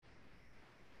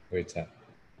Wait,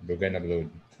 we're gonna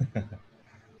upload.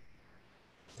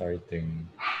 Starting.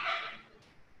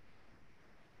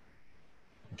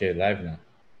 Okay, live now.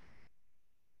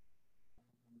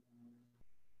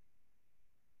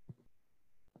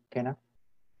 Okay na?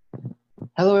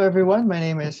 Hello everyone, my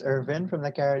name is Irvin from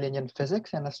the Carolinian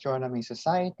Physics and Astronomy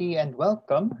Society, and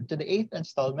welcome to the 8th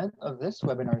installment of this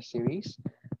webinar series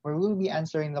where we'll be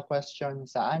answering the question,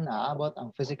 saan aabot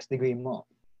ang physics degree mo?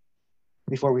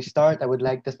 Before we start, I would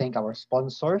like to thank our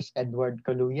sponsors,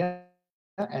 𝑬𝒙𝒑𝒍𝒐𝒓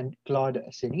and 𝑘LAude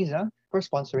for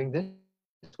sponsoring this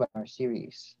webinar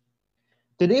series.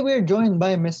 Today we are joined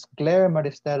by Ms. Clare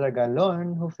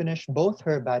Galon, who finished both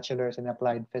her Bachelor's in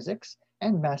Applied Physics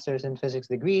and Master's in Physics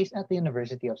degrees at the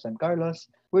University of San Carlos,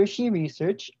 where she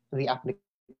researched the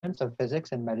applications of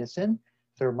physics in medicine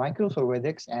through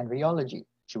microfluidics and rheology.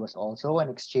 She was also an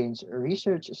exchange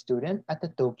research student at the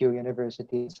Tokyo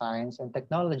University of Science and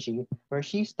Technology, where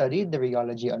she studied the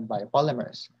rheology on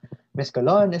biopolymers. Ms.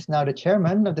 Galon is now the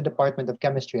chairman of the Department of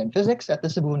Chemistry and Physics at the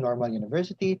Cebu Normal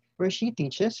University, where she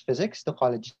teaches physics to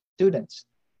college students.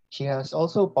 She has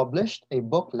also published a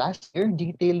book last year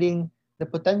detailing the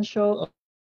potential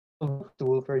of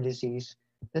tool for disease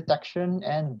detection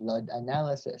and blood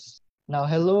analysis. Now,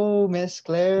 hello, Ms.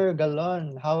 Clare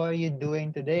Galon. How are you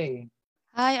doing today?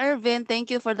 Hi, Irvin. Thank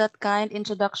you for that kind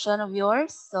introduction of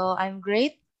yours. So I'm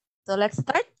great. So let's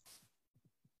start.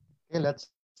 Okay, let's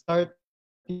start.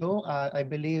 I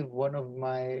believe one of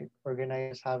my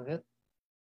organizers have it.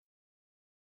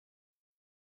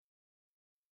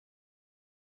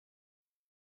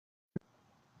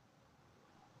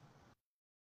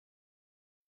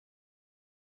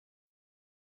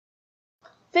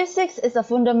 Physics is a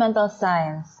fundamental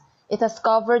science. It has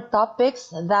covered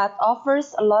topics that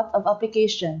offers a lot of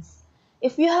applications.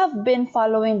 If you have been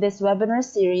following this webinar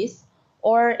series,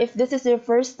 or if this is your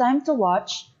first time to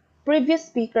watch, previous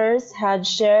speakers had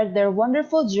shared their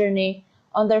wonderful journey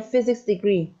on their physics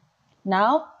degree.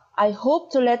 Now, I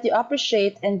hope to let you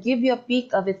appreciate and give you a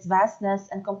peek of its vastness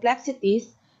and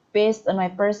complexities based on my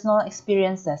personal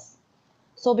experiences.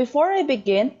 So before I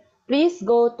begin, please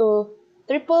go to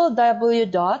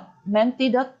www.menti.com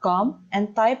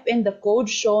and type in the code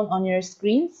shown on your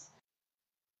screens.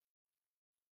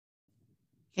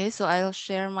 Okay, so I'll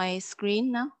share my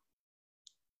screen now.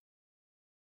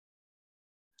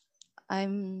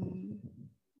 I'm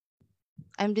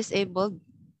disabled.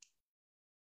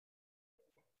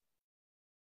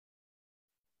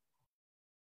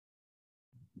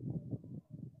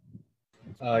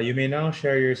 You may now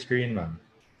share your screen, ma'am.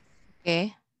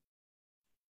 Okay.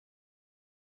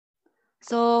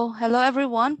 So, hello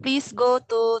everyone. Please go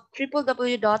to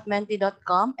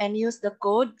www.menti.com and use the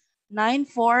code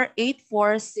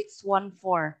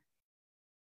 9484614.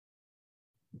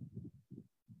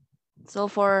 So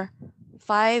for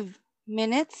 5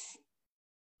 minutes,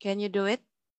 can you do it?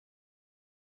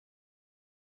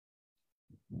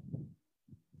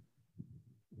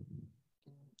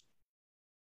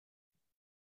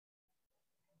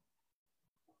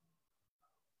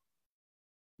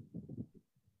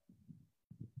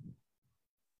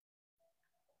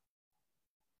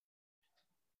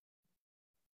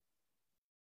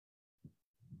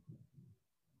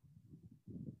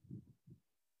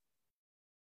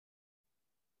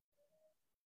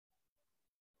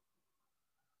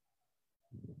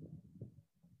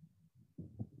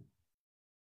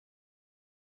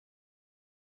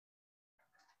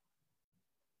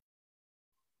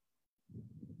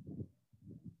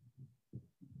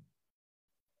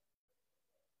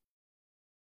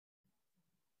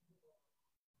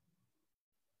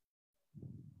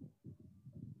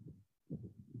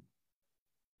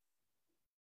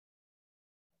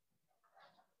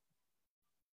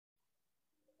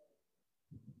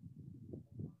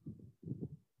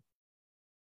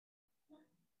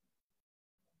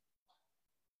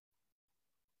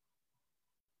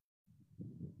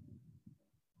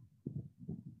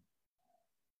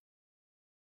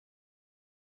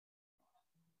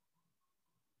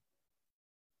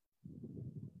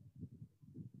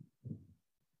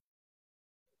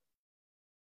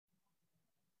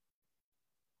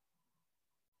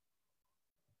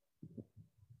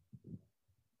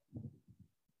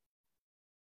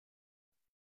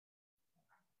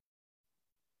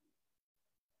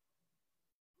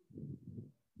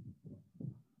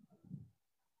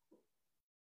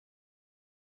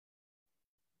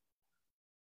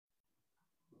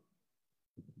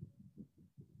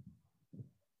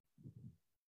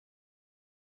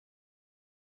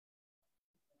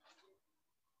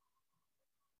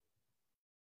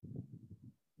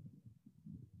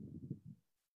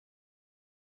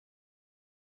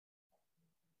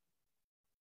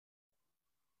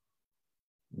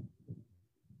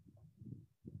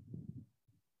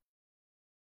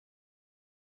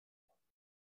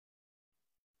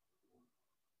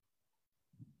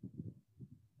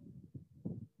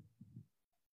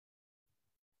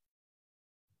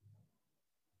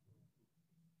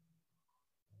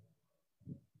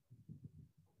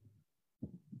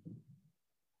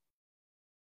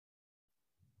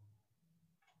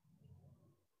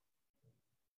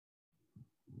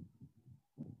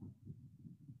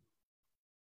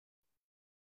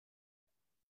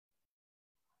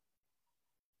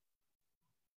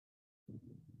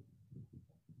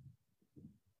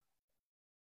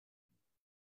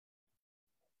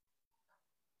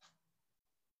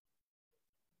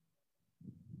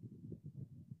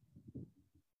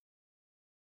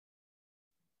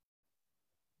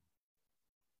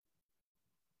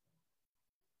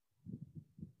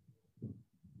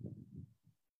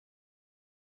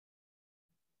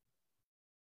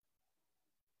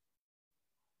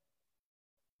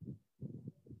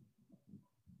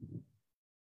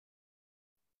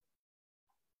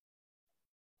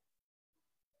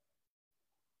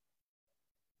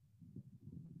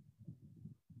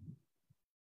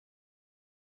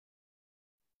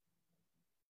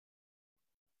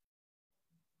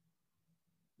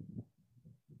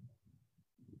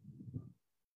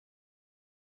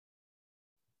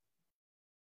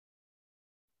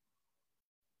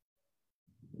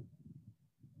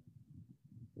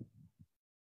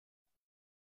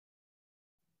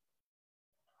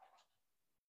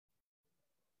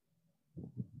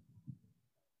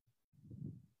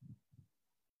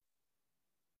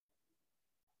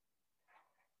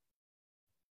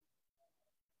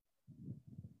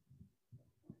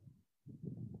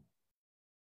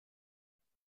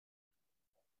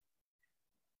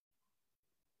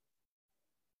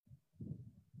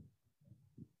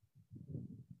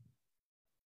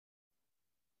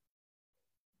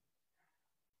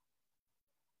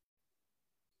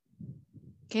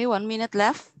 Okay, 1 minute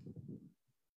left.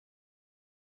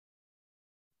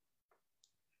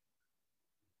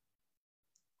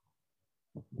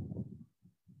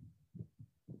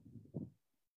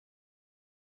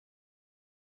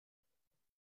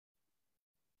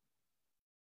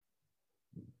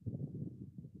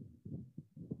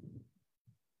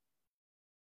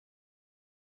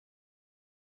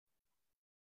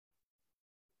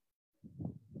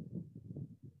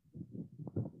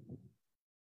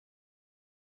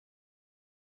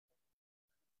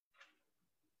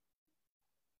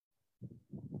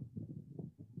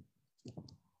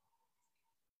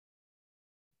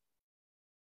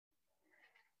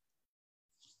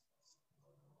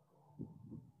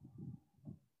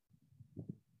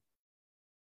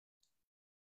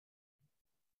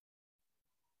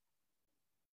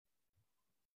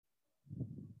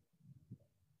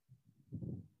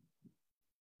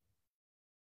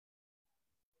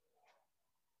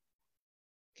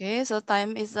 Okay, so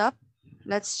time is up.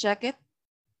 Let's check it.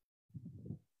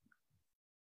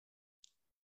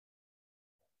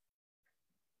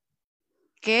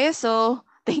 Okay, so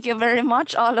thank you very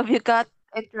much. All of you got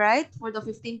it right for the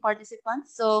 15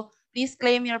 participants. So please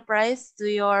claim your prize to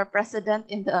your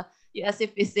president in the USC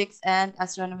Physics and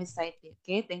Astronomy Society.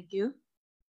 Okay, thank you.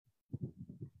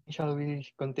 Shall we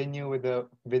continue with the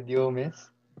video, Miss?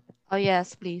 Oh,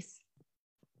 yes, please.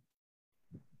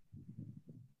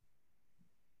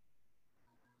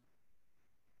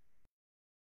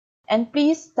 And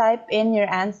please type in your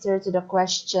answer to the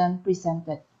question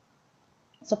presented.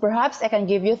 So perhaps I can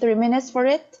give you 3 minutes for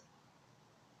it.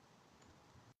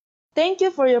 Thank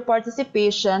you for your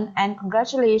participation and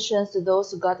congratulations to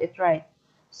those who got it right.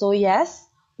 So yes,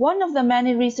 one of the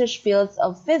many research fields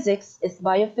of physics is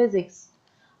biophysics.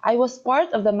 I was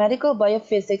part of the Medical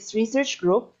Biophysics Research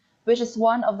Group, which is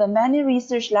one of the many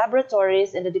research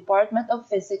laboratories in the Department of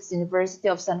Physics, University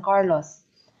of San Carlos,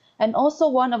 and also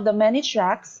one of the many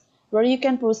tracks where you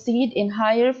can proceed in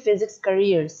higher physics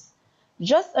careers.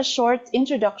 Just a short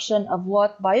introduction of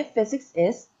what biophysics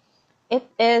is. It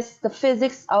is the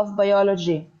physics of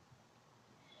biology.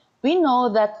 We know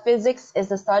that physics is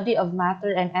the study of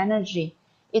matter and energy.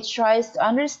 It tries to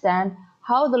understand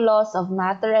how the laws of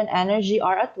matter and energy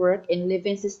are at work in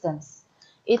living systems.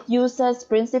 It uses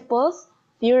principles,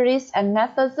 theories, and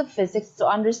methods of physics to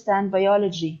understand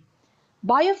biology.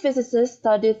 Biophysicists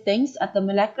study things at the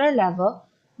molecular level,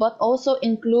 but also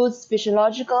includes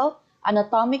physiological,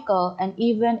 anatomical, and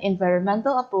even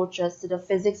environmental approaches to the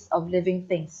physics of living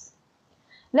things.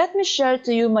 Let me share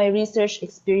to you my research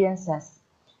experiences.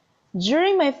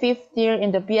 During my 5th year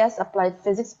in the BS Applied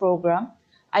Physics program,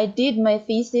 I did my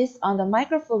thesis on the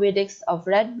microfluidics of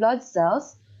red blood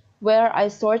cells, where I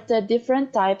sorted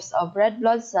different types of red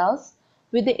blood cells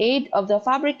with the aid of the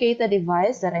fabricated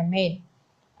device that I made.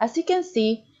 As you can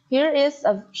see, here is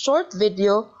a short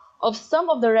video of some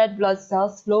of the red blood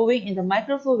cells flowing in the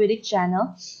microfluidic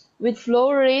channel with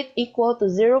flow rate equal to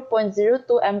 0.02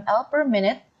 ml per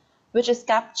minute, which is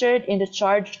captured in the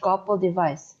charged couple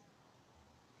device.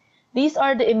 These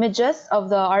are the images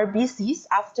of the RBCs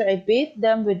after I bathed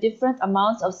them with different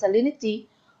amounts of salinity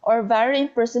or varying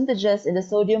percentages in the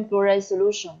sodium chloride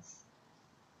solutions.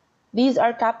 These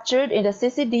are captured in the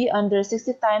CCD under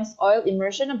 60 times oil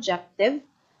immersion objective.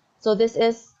 So this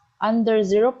is under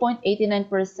 0.89%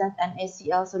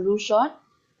 NaCl solution,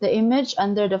 the image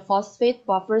under the phosphate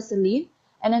buffer saline,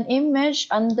 and an image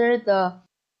under the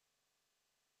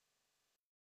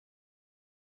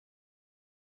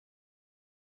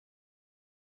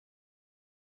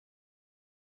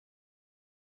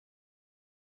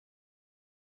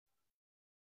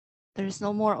There is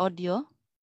no more audio.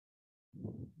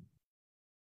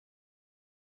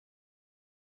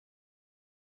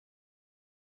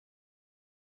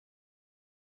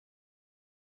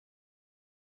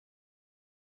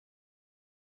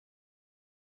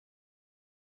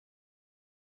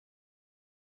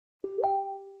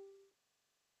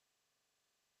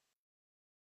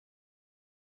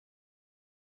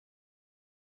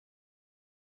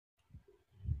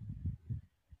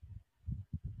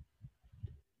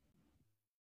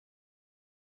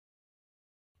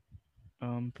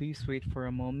 Please wait for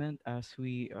a moment as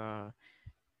we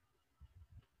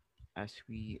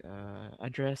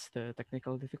address the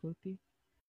technical difficulty.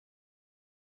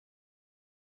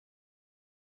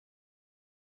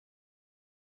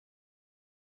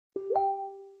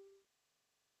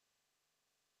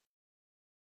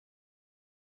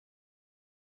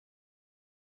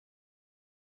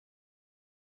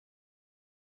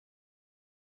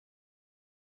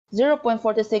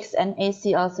 0.46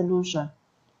 NaCl solution.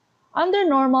 Under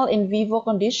normal in vivo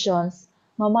conditions,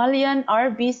 mammalian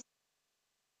RBC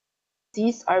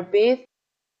These are bathed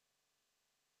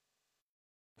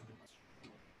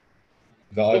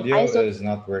The in audio iso is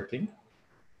not working.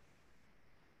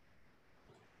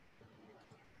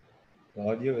 The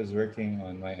audio is working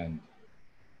on my end.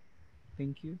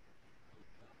 Thank you.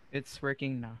 It's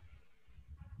working now.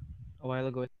 A while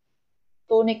ago.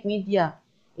 tonic media,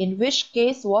 in which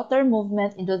case water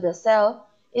movement into the cell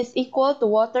is equal to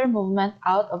water movement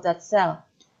out of that cell,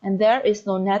 and there is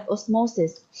no net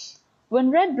osmosis.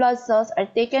 When red blood cells are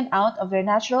taken out of their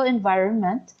natural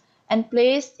environment and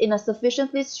placed in a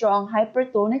sufficiently strong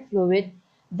hypertonic fluid,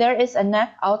 there is a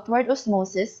net outward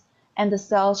osmosis and the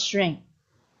cells shrink.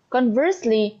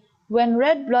 Conversely, when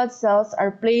red blood cells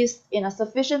are placed in a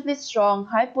sufficiently strong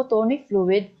hypotonic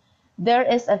fluid, there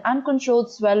is an uncontrolled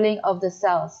swelling of the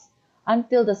cells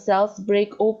until the cells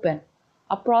break open,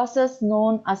 a process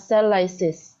known as cell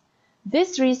lysis.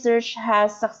 This research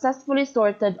has successfully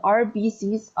sorted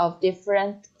RBCs of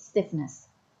different stiffness.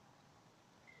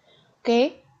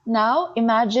 Okay, now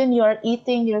imagine you are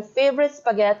eating your favorite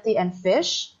spaghetti and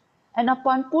fish, and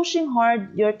upon pushing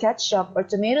hard your ketchup or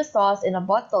tomato sauce in a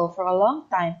bottle for a long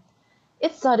time,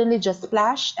 it suddenly just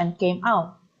splashed and came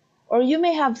out. Or you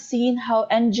may have seen how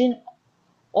engine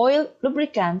oil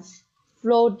lubricants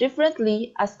flow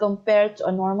differently as compared to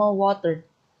a normal water,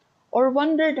 or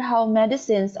wondered how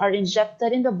medicines are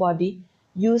injected in the body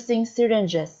using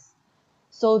syringes.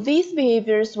 So these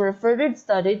behaviors were further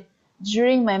studied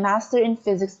during my Master in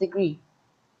Physics degree.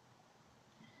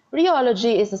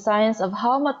 Rheology is the science of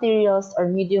how materials or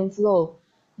medium flow.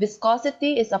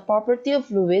 Viscosity is a property of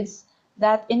fluids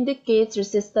that indicates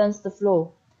resistance to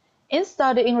flow. In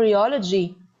studying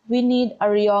rheology, we need a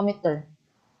rheometer.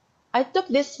 I took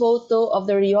this photo of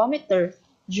the rheometer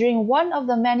during one of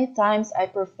the many times I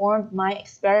performed my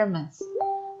experiments.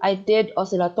 I did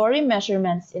oscillatory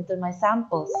measurements into my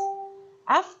samples.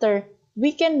 After,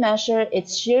 we can measure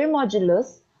its shear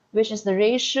modulus, which is the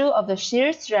ratio of the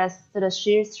shear stress to the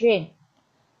shear strain.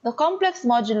 The complex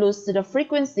modulus to the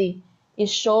frequency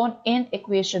is shown in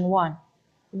equation 1,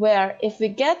 where if we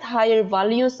get higher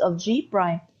values of G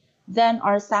prime, then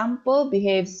our sample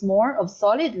behaves more of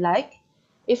solid-like.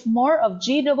 If more of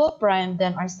G double prime,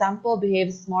 then our sample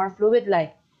behaves more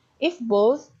fluid-like. If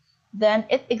both, then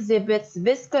it exhibits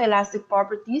viscoelastic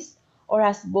properties or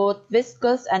has both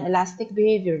viscous and elastic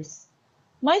behaviors.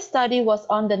 My study was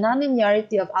on the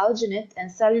nonlinearity of alginate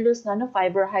and cellulose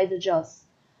nanofiber hydrogels.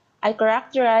 I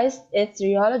characterized its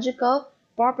rheological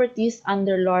properties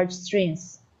under large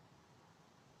strains.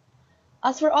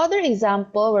 As for other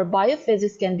example where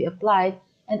biophysics can be applied,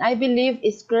 and I believe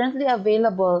is currently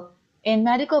available in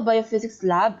medical biophysics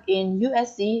lab in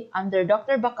USC under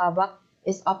Dr. Bakabak,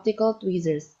 is optical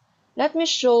tweezers. Let me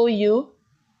show you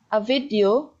a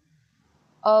video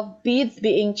of beads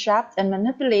being trapped and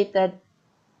manipulated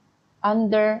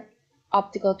under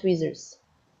optical tweezers.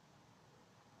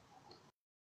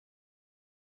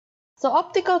 So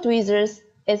optical tweezers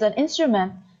is an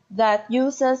instrument that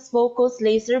uses focused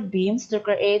laser beams to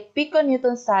create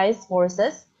piconewton-sized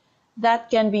forces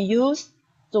that can be used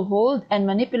to hold and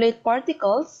manipulate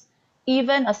particles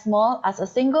even as small as a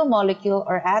single molecule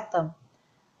or atom.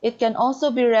 It can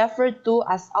also be referred to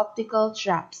as optical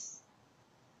traps.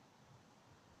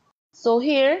 So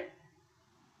here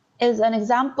is an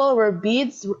example where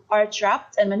beads are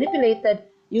trapped and manipulated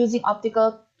using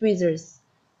optical tweezers.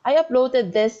 I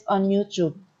uploaded this on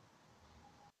YouTube.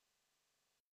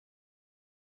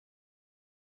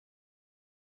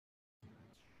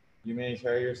 You may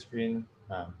share your screen,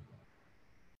 ma'am.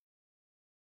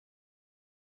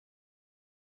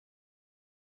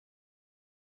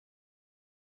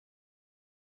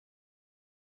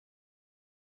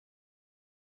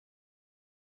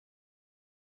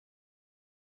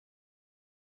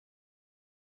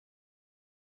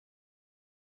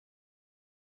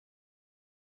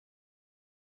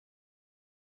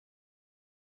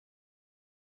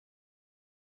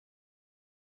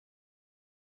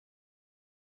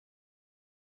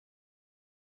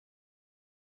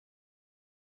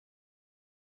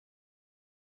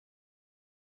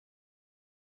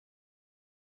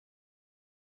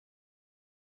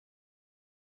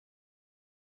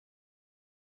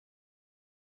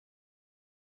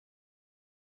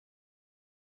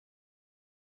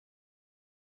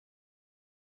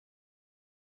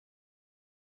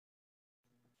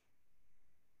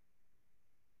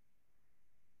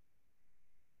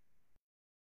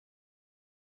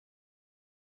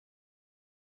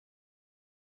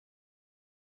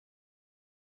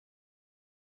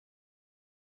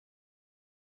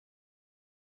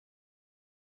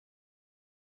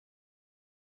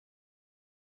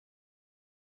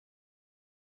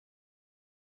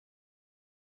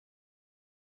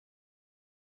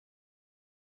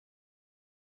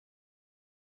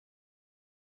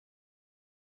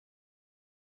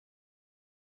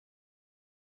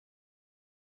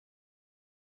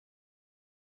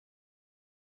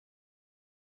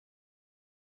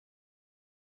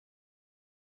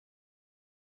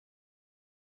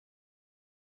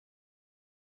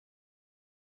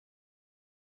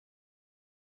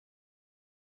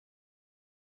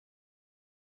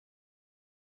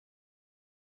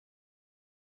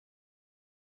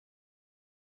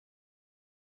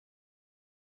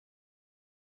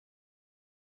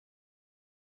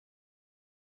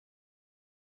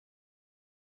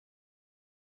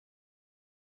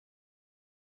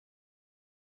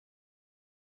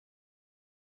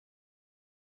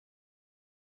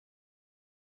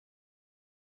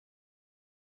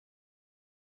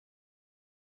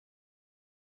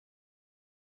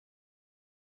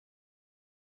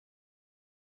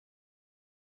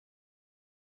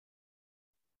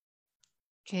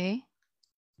 Okay.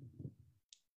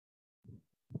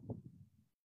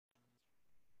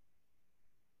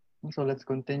 So let's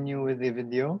continue with the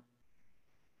video.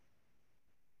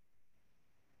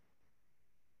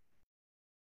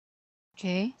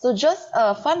 Okay. So just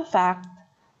a fun fact,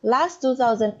 last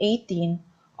 2018,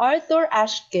 Arthur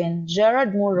Ashkin,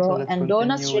 Gerard So Murrow, let's and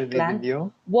Donna continue with the Strickland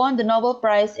video. won the Nobel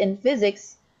Prize in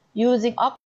Physics using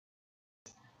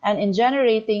and in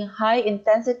generating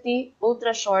high-intensity,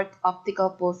 ultra-short optical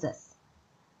pulses.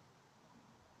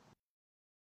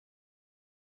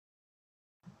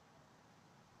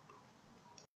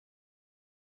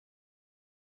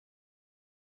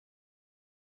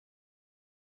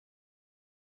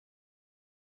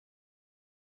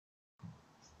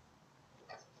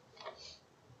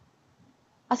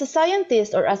 As a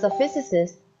scientist or as a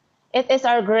physicist, it is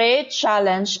our great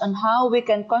challenge on how we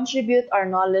can contribute our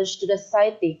knowledge to the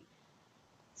society.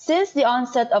 Since the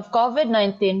onset of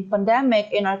COVID-19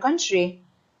 pandemic in our country,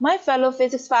 my fellow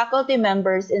physics faculty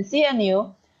members in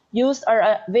CNU used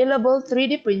our available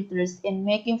 3D printers in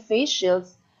making face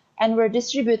shields and were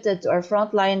distributed to our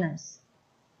frontliners.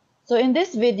 So in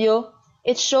this video,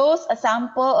 it shows a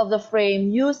sample of the frame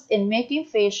used in making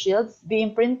face shields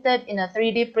being printed in a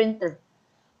 3D printer.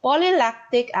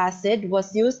 Polylactic acid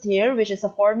was used here, which is a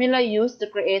formula used to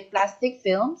create plastic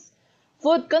films,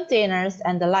 food containers,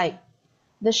 and the like.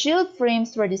 The shield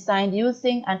frames were designed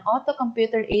using an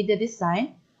auto-computer-aided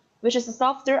design, which is a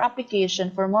software application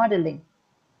for modeling.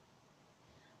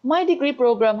 My degree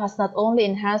program has not only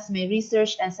enhanced my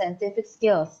research and scientific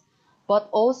skills, but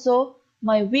also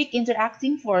my weak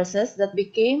interacting forces that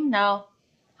became now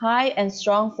high and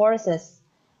strong forces.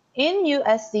 In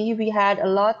USC, we had a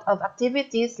lot of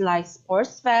activities like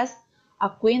sports fest,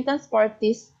 acquaintance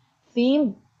parties,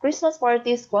 themed Christmas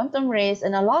parties, quantum race,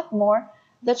 and a lot more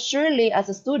that surely as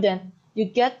a student, you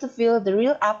get to feel the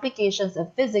real applications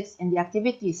of physics in the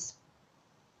activities.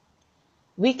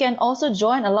 We can also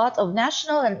join a lot of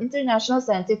national and international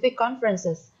scientific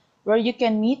conferences where you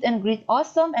can meet and greet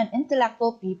awesome and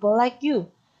intellectual people like you.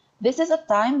 This is a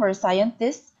time where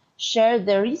scientists share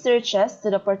their researches to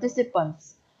the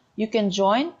participants. You can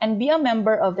join and be a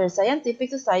member of their scientific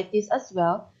societies as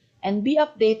well and be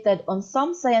updated on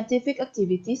some scientific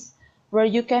activities where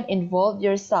you can involve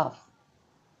yourself.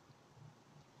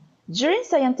 During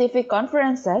scientific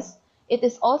conferences, it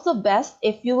is also best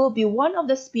if you will be one of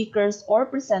the speakers or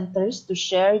presenters to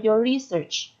share your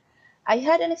research. I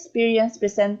had an experience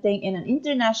presenting in an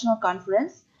international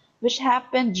conference which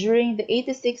happened during the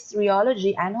 86th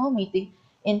Rheology annual meeting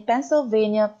in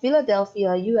Pennsylvania,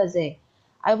 Philadelphia, USA.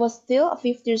 I was still a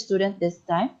fifth-year student this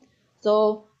time,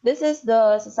 so this is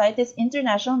the Society's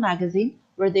International magazine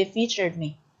where they featured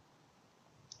me.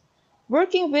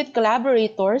 Working with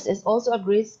collaborators is also a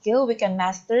great skill we can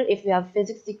master if we have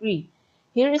physics degree.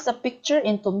 Here is a picture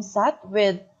in TUMSAT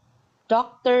with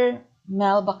Dr.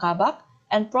 𝑬𝒙𝒑𝒂𝒃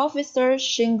and Professor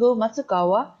Shingo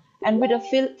Matsukawa and with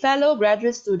a fellow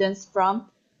graduate students from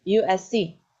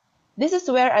USC. This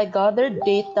is where I gathered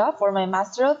data for my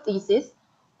masteral thesis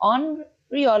on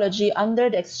rheology under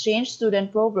the exchange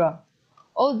student program.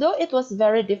 Although it was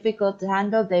very difficult to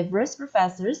handle diverse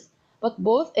professors, but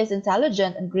both is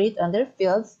intelligent and great on their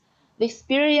fields, the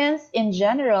experience in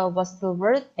general was still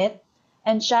worth it,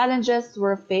 and challenges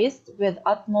were faced with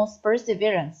utmost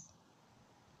perseverance.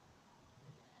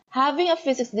 Having a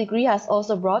physics degree has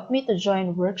also brought me to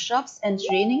join workshops and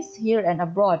trainings here and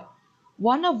abroad,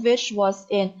 one of which was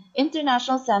in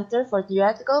International Center for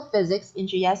Theoretical Physics in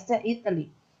Trieste, Italy,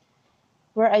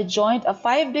 where I joined a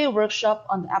 5-day workshop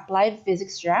on the applied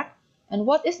physics track. And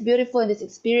what is beautiful in this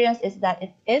experience is that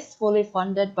it is fully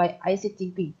funded by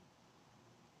ICTP.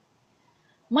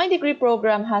 My degree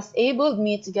program has enabled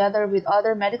me together with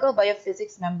other medical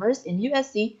biophysics members in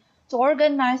USC to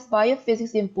organize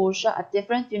biophysics symposia at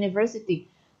different universities.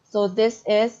 So this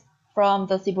is from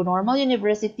the Cebu Normal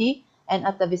University and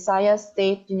at the Visayas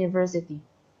State University.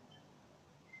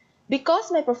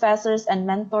 Because my professors and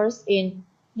mentors in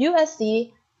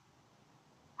USC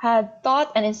had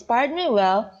taught and inspired me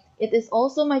well, it is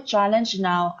also my challenge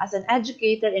now as an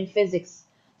educator in physics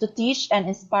to teach and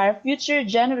inspire future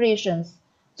generations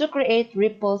to create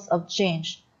ripples of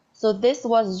change. So this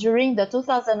was during the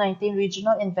 2019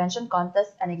 Regional Invention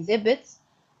Contest and Exhibits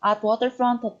at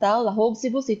Waterfront Hotel, La Hogue,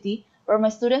 Cebu City, where my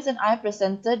students and I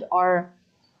presented our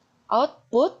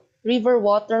output river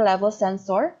water level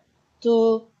sensor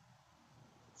to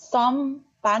some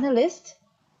panelists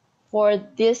for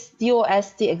this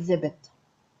DOST exhibit.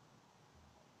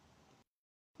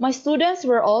 My students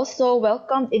were also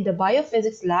welcomed in the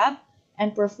biophysics lab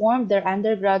and performed their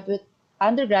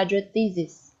undergraduate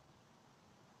thesis.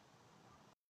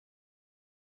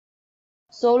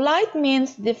 So light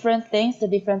means different things to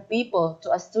different people. To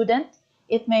a student,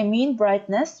 it may mean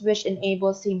brightness, which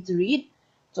enables him to read.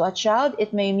 To a child,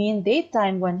 it may mean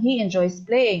daytime when he enjoys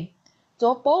playing. To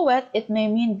a poet, it may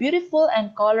mean beautiful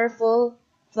and colorful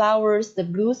flowers, the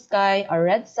blue sky, a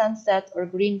red sunset, or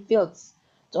green fields.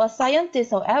 To a scientist,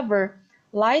 however,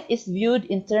 light is viewed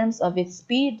in terms of its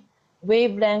speed,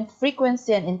 wavelength,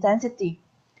 frequency, and intensity.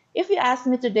 If you ask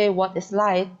me today what is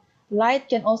light, light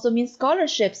can also mean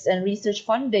scholarships and research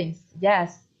fundings.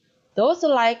 Yes, those who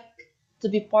like to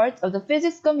be part of the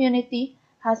physics community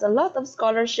has a lot of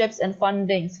scholarships and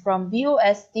fundings from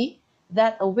DOST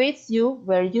that awaits you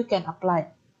where you can apply.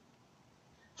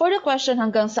 For the question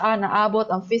hanggang saan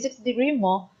naabot ang physics degree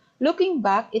mo, looking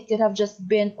back, it could have just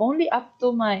been only up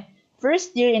to my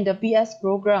first year in the BS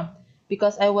program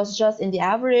because I was just in the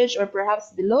average or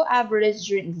perhaps below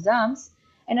average during exams,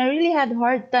 and I really had a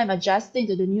hard time adjusting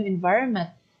to the new environment,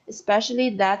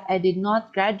 especially that I did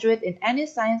not graduate in any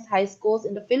science high schools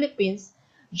in the Philippines,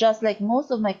 just like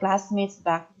most of my classmates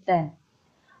back then.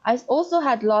 I also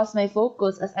had lost my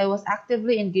focus as I was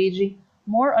actively engaging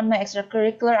more on my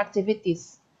extracurricular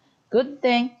activities. Good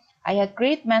thing I had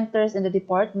great mentors in the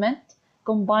department,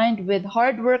 combined with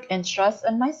hard work and trust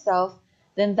on myself,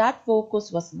 then that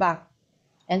focus was back.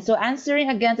 And so answering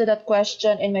again to that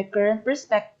question in my current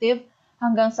perspective,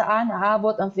 hanggang saan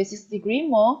naabot ang physics degree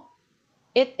mo,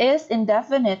 it is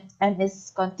indefinite and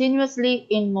is continuously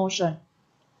in motion.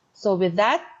 So with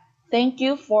that, thank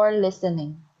you for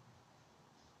listening.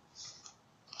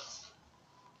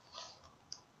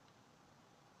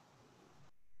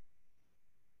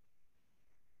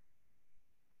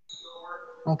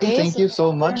 Okay, thank So you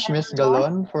so good much, afternoon, Miss everyone, Galon,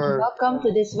 and for welcome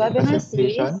to this the webinar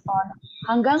series presentation. on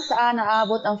hanggang saan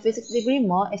naabot ang physics degree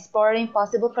mo, exploring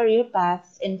possible career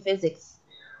paths in physics.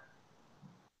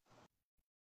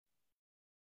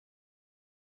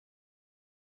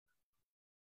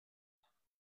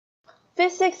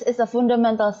 Physics is a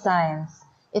fundamental science.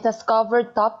 It has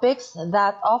covered topics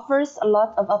that offers a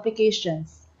lot of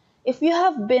applications. If you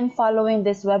have been following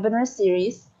this webinar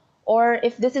series, or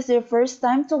if this is your first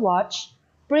time to watch,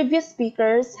 previous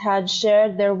speakers had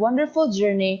shared their wonderful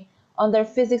journey on their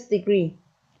physics degree.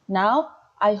 Now,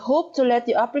 I hope to let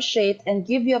you appreciate and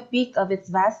give you a peek of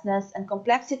its vastness and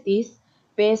complexities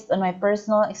based on my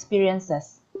personal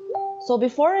experiences. So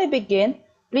before I begin,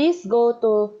 please go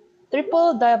to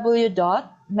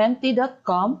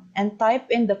www.menti.com and type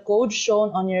in the code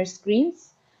shown on your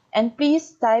screens, and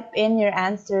please type in your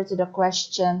answer to the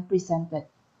question presented.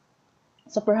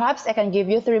 So perhaps I can give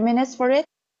you 3 minutes for it.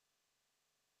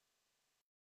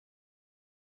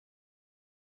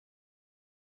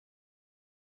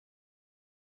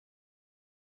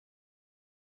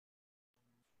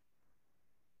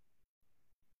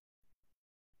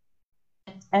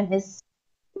 And is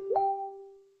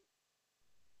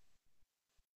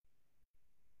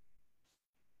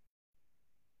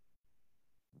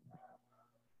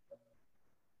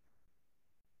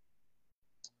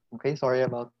Okay, sorry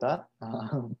about that.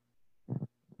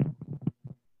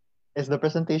 Is the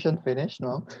presentation finished?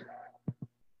 No,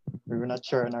 we were not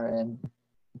sure on our end.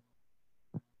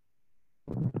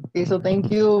 Okay, so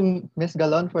thank you, Miss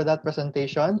Galon, for that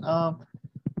presentation.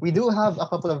 We do have a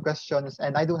couple of questions,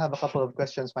 and I do have a couple of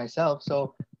questions myself.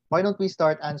 So why don't we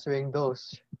start answering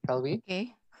those, shall we?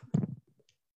 Okay.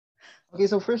 Okay,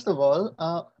 so first of all,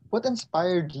 what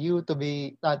inspired you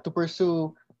to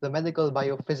pursue the medical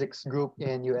biophysics group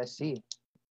in USC?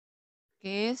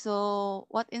 Okay. So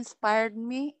what inspired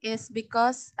me is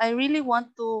because have I really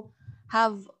want to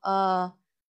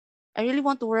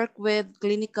work with the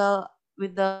clinical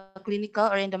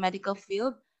or in the medical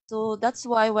field. So that's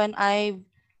why when I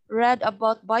read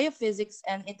about biophysics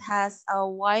and it has a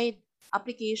wide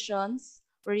applications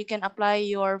where you can apply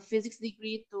your physics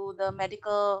degree to the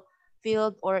medical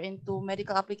field or into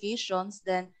medical applications,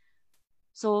 then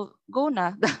so go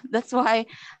na. That's why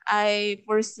I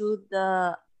pursued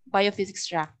the biophysics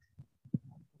track.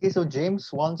 Okay, so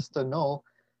James wants to know,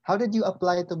 how did you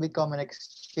apply to become an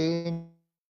exchange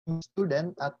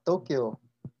student at Tokyo?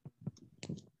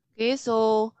 Okay,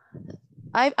 so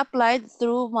I applied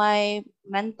through my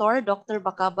mentor, Dr.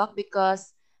 Bakabak,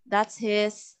 because that's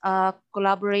his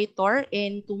collaborator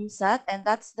in TUMSAT, and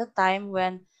that's the time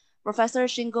when Professor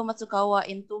Shingo Matsukawa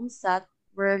in TUMSAT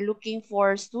were looking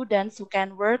for students who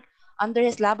can work under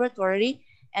his laboratory.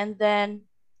 And then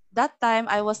that time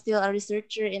I was still a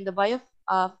researcher in the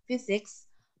biophysics,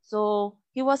 so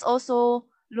he was also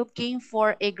looking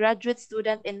for a graduate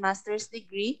student in master's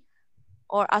degree,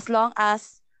 or as long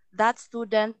as that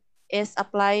student is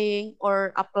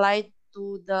applied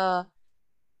to the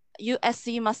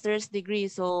USC master's degree.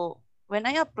 So when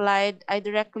I applied, I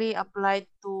directly applied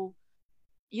to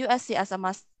USC as a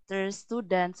master's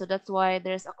student. So that's why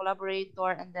there's a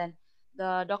collaborator, and then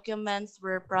the documents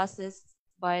were processed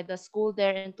by the school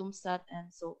there in Tumsat, and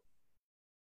so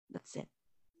that's it.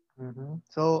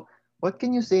 So, what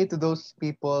can you say to those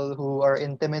people who are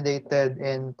intimidated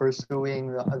in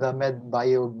pursuing the med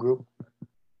bio group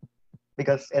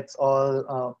because it's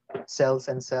all cells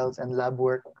and lab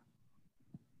work?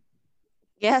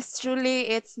 Yes, truly,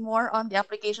 it's more on the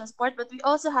applications part, but we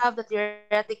also have the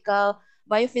theoretical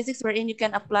biophysics wherein you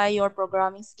can apply your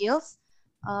programming skills.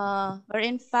 Where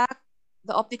in fact,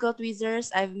 the optical tweezers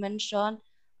I've mentioned,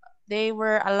 they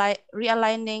were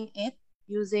realigning it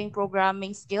using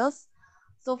programming skills.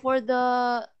 So for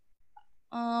the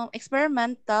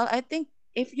experimental, I think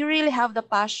if you really have the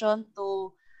passion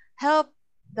to help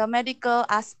the medical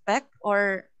aspect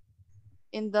or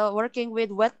in the working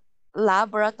with wet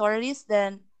laboratories,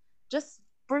 then just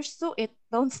pursue it.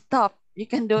 Don't stop. You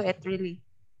can do it really.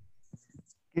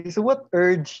 Okay, so, what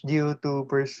urged you to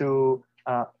pursue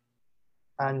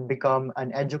and become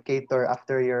an educator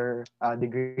after your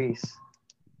degrees?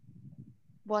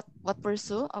 What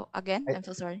pursue? Oh, again, I'm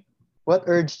so sorry. What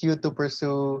urged you to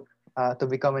pursue to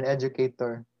become an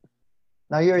educator?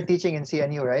 Now you're teaching in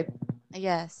CNU, right?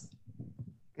 Yes.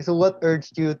 Okay, so what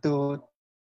urged you to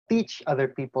teach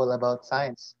other people about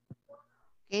science?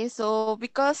 Okay, so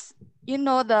because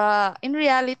the in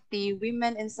reality,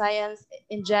 women in science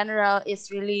in general is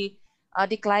really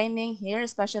declining here,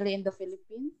 especially in the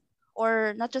Philippines,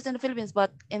 or not just in the Philippines,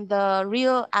 but in the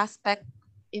real aspect,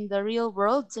 in the real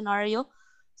world scenario.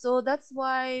 So that's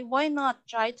why not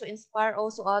try to inspire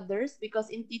also others? Because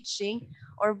in teaching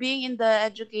or being in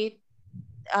the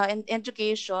in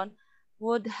education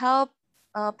would help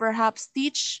perhaps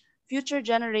teach future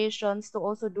generations to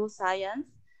also do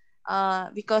science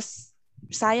because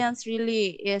science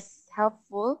really is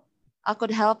helpful,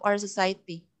 could help our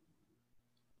society.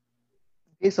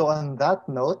 Okay, so on that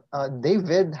note,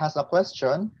 David has a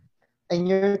question. In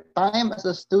your time as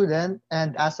a student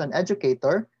and as an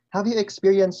educator, have you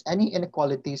experienced any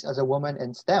inequalities as a woman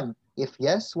in STEM? If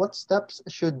yes, what steps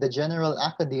should the general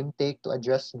academe take to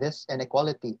address this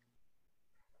inequality?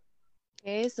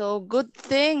 Okay, so good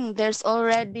thing there's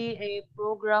already a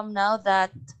program now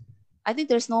that I think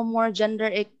there's no more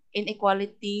gender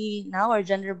inequality now or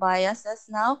gender biases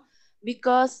now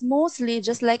because mostly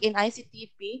just like in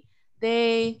ICTP,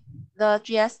 the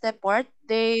Trieste part,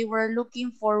 they were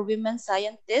looking for women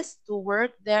scientists to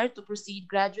work there to proceed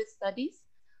graduate studies.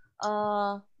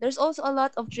 There's also a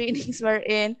lot of trainings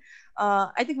wherein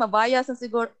I think mabias na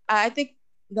siguro, I think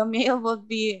the male would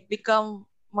become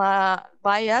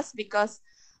biased because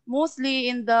mostly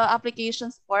in the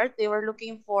applications part, they were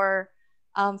looking for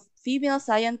female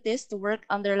scientists to work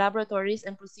on their laboratories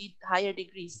and proceed higher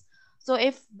degrees. So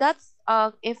if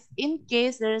in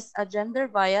case there's a gender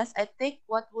bias, I think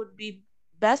what would be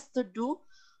best to do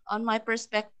on my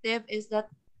perspective is that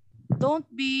don't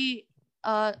be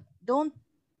don't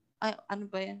ano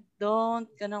ba yan? Don't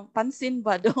pansin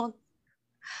ba? Don't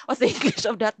what's the English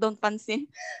of that? Don't pansin.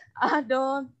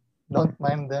 Don't Don't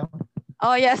mind them.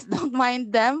 Oh yes, don't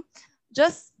mind them.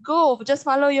 Just go, just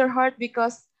follow your heart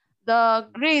because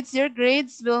your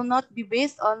grades will not be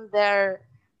based on their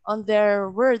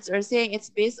words or saying it's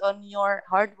based on your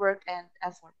hard work and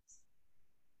efforts.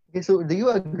 Okay, so do you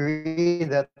agree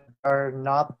that there are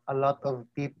not a lot of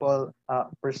people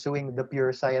pursuing the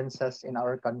pure sciences in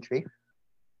our country?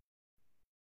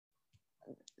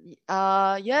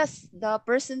 Yes, the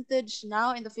percentage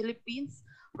now in the Philippines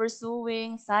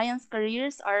pursuing science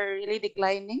careers are really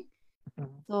declining.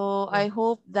 Mhm. So I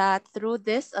hope that through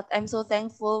this, I'm so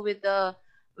thankful with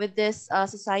this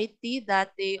society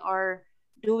that they are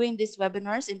doing these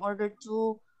webinars in order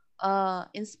to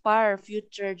inspire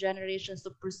future generations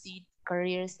to proceed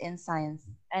careers in science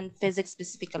and physics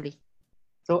specifically.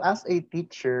 So, as a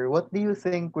teacher, what do you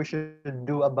think we should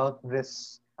do about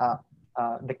this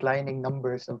declining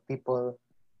numbers of people?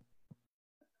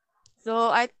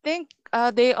 So I think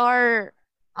they are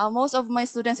most of my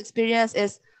students' experience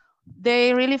is they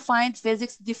really find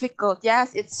physics difficult.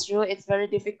 Yes, it's true, it's very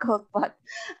difficult, but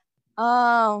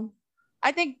Um, I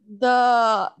think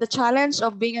the challenge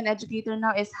of being an educator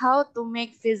now is how to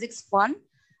make physics fun,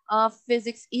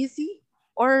 physics easy,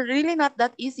 or really not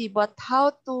that easy, but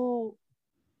how to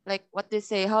like what they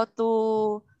say, how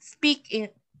to speak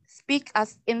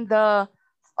as in the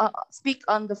speak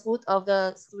on the foot of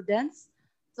the students.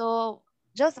 So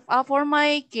just for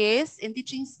my case in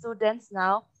teaching students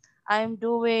now, I'm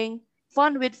doing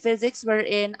fun with physics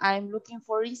wherein I'm looking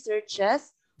for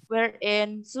researches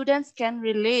wherein students can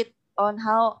relate on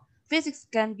how physics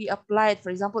can be applied, for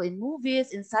example, in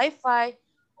movies, in sci-fi,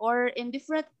 or in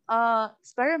different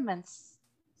experiments.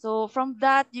 So from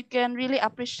that, you can really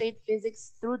appreciate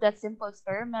physics through that simple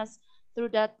experiments,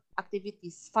 through that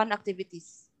activities, fun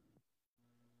activities.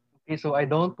 Okay, so I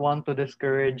don't want to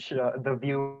discourage the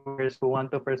viewers who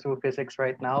want to pursue physics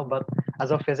right now, but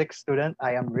as a physics student,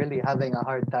 I am really having a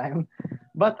hard time.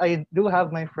 But I do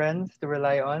have my friends to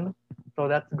rely on, so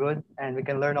that's good, and we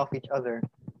can learn off each other.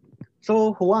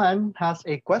 So Juan has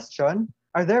a question.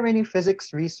 Are there any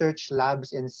physics research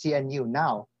labs in CNU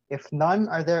now? If none,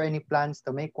 are there any plans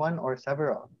to make one or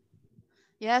several?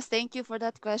 Yes, thank you for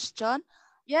that question.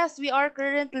 Yes, we are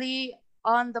currently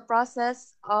on the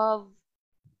process of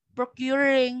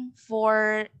procuring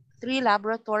for 3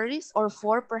 laboratories or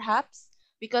 4 perhaps,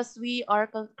 because we are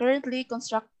currently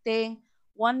constructing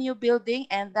one new building,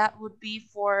 and that would be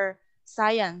for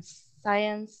science,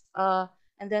 and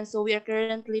then so we are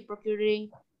currently procuring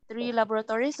 3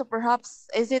 laboratories. So perhaps,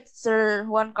 is it Sir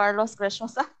Juan Carlos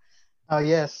Cresposa? Oh,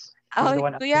 yes. He's Oh, the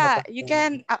one asking the yeah, you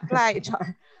question. can apply,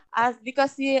 John. As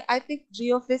because I think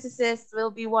geophysicists will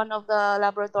be one of the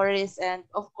laboratories, and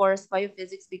of course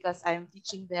biophysics because I'm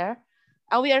teaching there.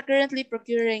 We are currently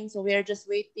procuring, so we are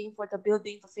just waiting for the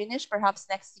building to finish, perhaps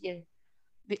next year.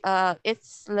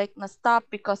 It's like na stop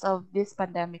because of this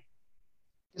pandemic.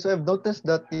 So I've noticed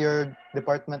that your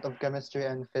Department of Chemistry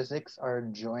and Physics are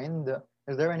joined.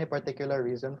 Is there any particular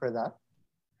reason for that?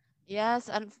 Yes,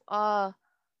 and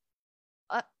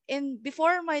in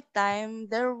before my time,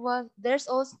 there's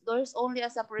only a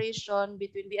separation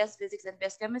between BS Physics and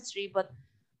BS Chemistry, but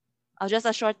just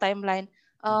a short timeline.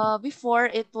 Before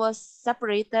it was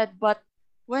separated, but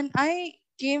when I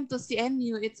came to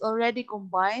CNU, it's already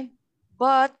combined.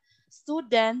 But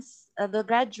students, the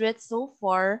graduates so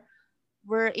far,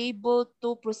 were able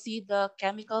to proceed the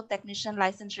chemical technician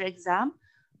licensure exam.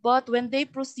 But when they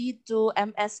proceed to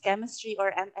MS chemistry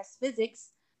or MS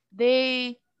physics,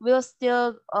 they will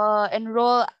still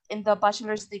enroll in the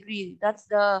bachelor's degree. That's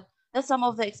some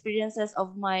of the experiences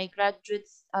of my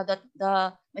graduates, that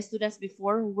the my students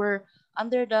before, who were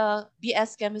under the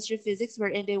BS chemistry physics,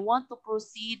 wherein they want to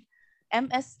proceed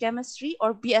MS chemistry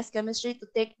or BS chemistry to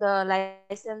take the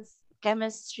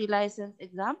chemistry license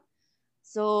exam.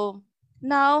 So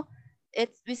now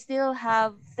we still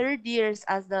have third years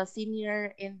as the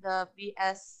senior in the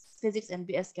BS physics and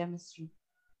BS chemistry.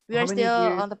 We So are how many still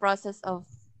years on the process of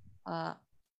uh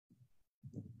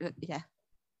yeah.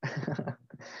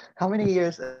 how many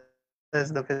years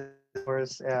is the physics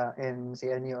course in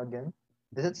CNU again?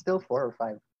 Is it still 4 or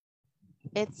 5?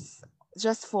 It's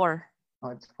just 4. Oh,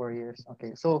 it's 4 years.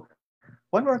 Okay. So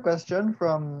one more question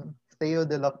from Theo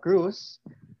de la Cruz.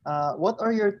 What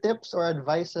are your tips or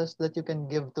advices that you can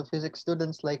give to physics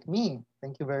students like me?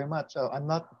 Thank you very much.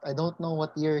 I don't know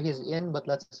what year he's in, but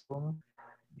let's assume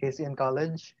he's in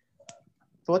college.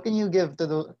 So what can you give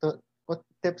what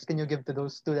tips can you give to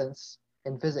those students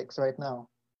in physics right now?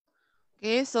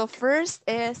 Okay, so first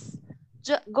is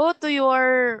go to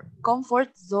your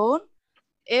comfort zone.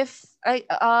 If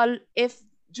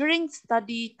during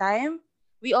study time,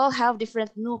 we all have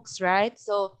different nooks, right?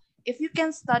 So if you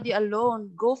can study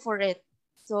alone, go for it.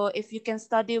 So if you can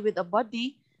study with a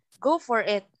buddy, go for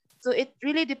it. So it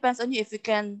really depends on you. If you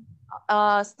can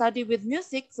study with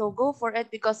music, so go for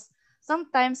it, because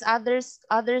sometimes others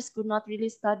could not really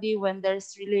study when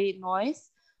there's really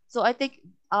noise. So I think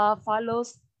follow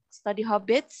study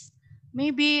habits.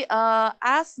 Maybe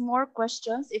ask more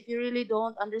questions if you really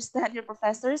don't understand your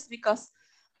professors, because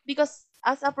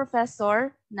as a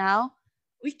professor now,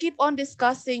 we keep on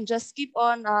discussing, just keep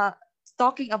on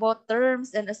talking about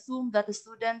terms and assume that the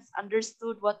students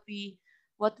understood what we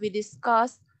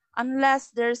discussed, unless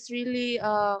there's really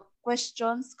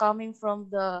questions coming from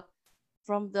the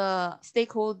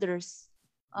stakeholders.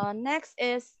 Next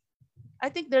is, I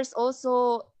think there's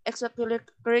also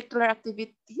extracurricular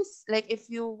activities. Like if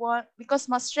you want, because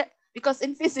because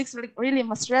in physics really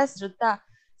must stress juta.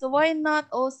 So why not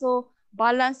also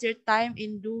balance your time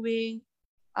in doing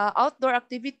outdoor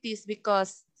activities,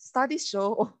 because studies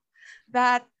show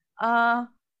that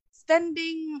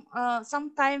spending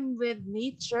some time with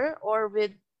nature, or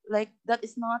with, like, that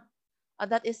is not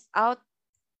that is out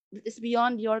is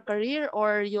beyond your career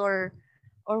or your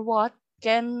or what,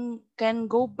 can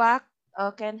go back,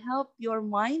 can help your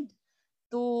mind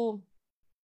to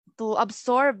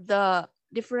absorb the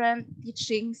different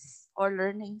teachings or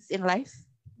learnings in life.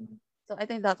 So I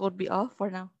think that would be all for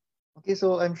now. Okay,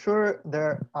 so I'm sure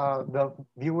the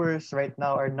viewers right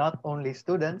now are not only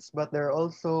students, but there are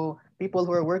also people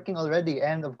who are working already,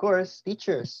 and of course,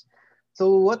 teachers.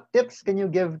 So what tips can you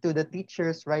give to the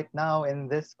teachers right now in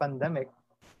this pandemic?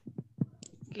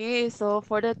 Okay, so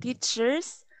for the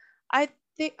teachers, I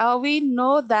think we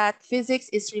know that physics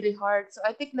is really hard. So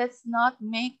I think let's not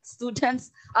make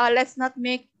students let's not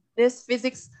make this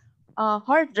physics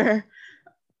harder.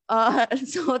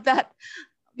 So that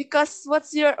because what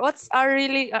is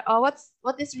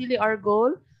really our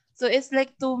goal? So it's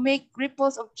like to make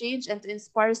ripples of change and to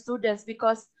inspire students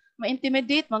because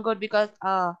ma-intimidate man god because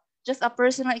just a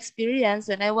personal experience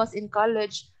when I was in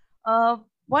college.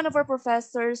 One of our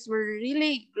professors were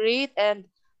really great, and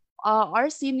our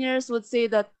seniors would say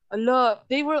that look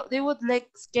they would like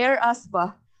scare us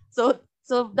ba. So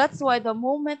that's why the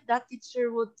moment that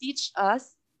teacher would teach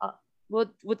us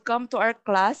would come to our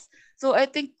class. So I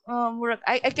think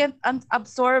I can't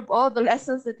absorb all the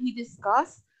lessons that he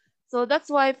discussed. So that's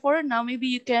why for now maybe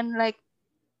you can like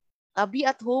be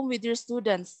at home with your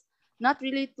students, not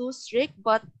really too strict,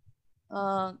 but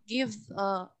give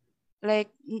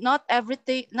like not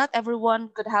everyone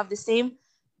could have the same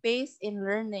pace in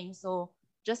learning. So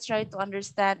just try to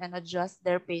understand and adjust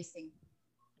their pacing.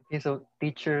 Okay, so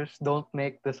teachers don't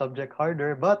make the subject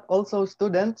harder, but also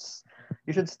students,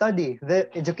 you should study. The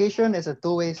education is a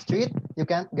two-way street. You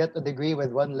can't get a degree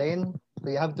with one lane, so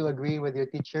you have to agree with your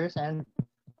teachers and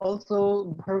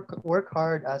also work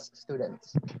hard as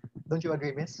students. Don't you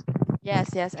agree, Miss?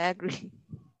 Yes, I agree.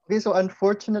 Okay, so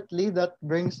unfortunately, that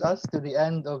brings us to the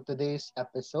end of today's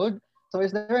episode. So,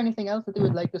 is there anything else that you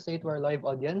would like to say to our live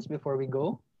audience before we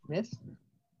go, Miss?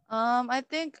 I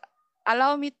think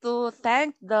allow me to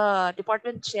thank the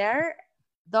department chair,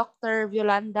 Dr.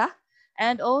 Violanda,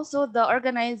 and also the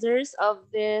organizers of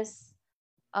this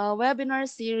webinar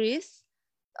series.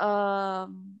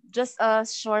 Just a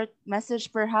short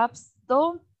message, perhaps.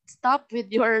 Don't stop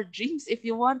with your dreams. If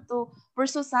you want to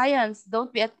pursue science,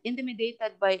 don't be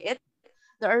intimidated by it.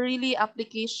 There are really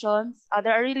applications,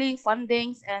 there are really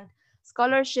fundings and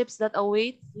scholarships that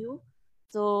await you.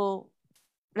 So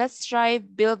let's try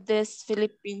build this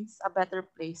Philippines a better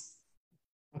place.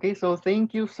 Okay, so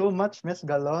thank you so much, Miss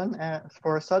Galon,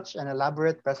 for such an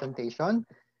elaborate presentation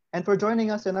and for joining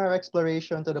us in our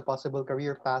exploration to the possible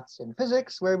career paths in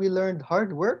physics, where we learned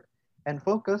hard work and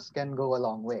focus can go a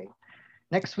long way.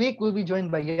 Next week, we'll be joined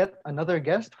by yet another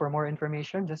guest. For more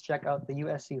information, just check out the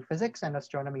USC Physics and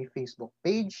Astronomy Facebook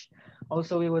page.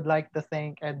 Also, we would like to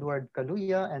thank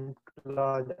𝑬𝒙𝒑𝒍𝒐𝒓 and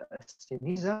Claude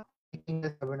Siniza for making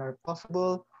this webinar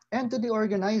possible, and to the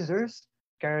organizers,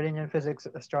 Carolinian Physics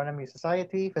and Astronomy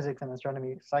Society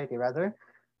rather,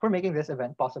 for making this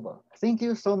event possible. Thank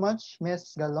you so much,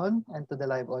 Miss Galon, and to the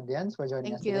live audience for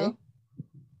joining us Thank today. you.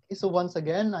 Okay, so once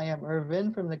again, I am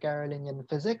Irvin from the Carolinian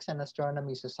Physics and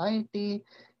Astronomy Society,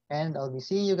 and I'll be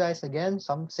seeing you guys again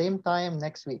some same time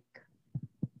next week.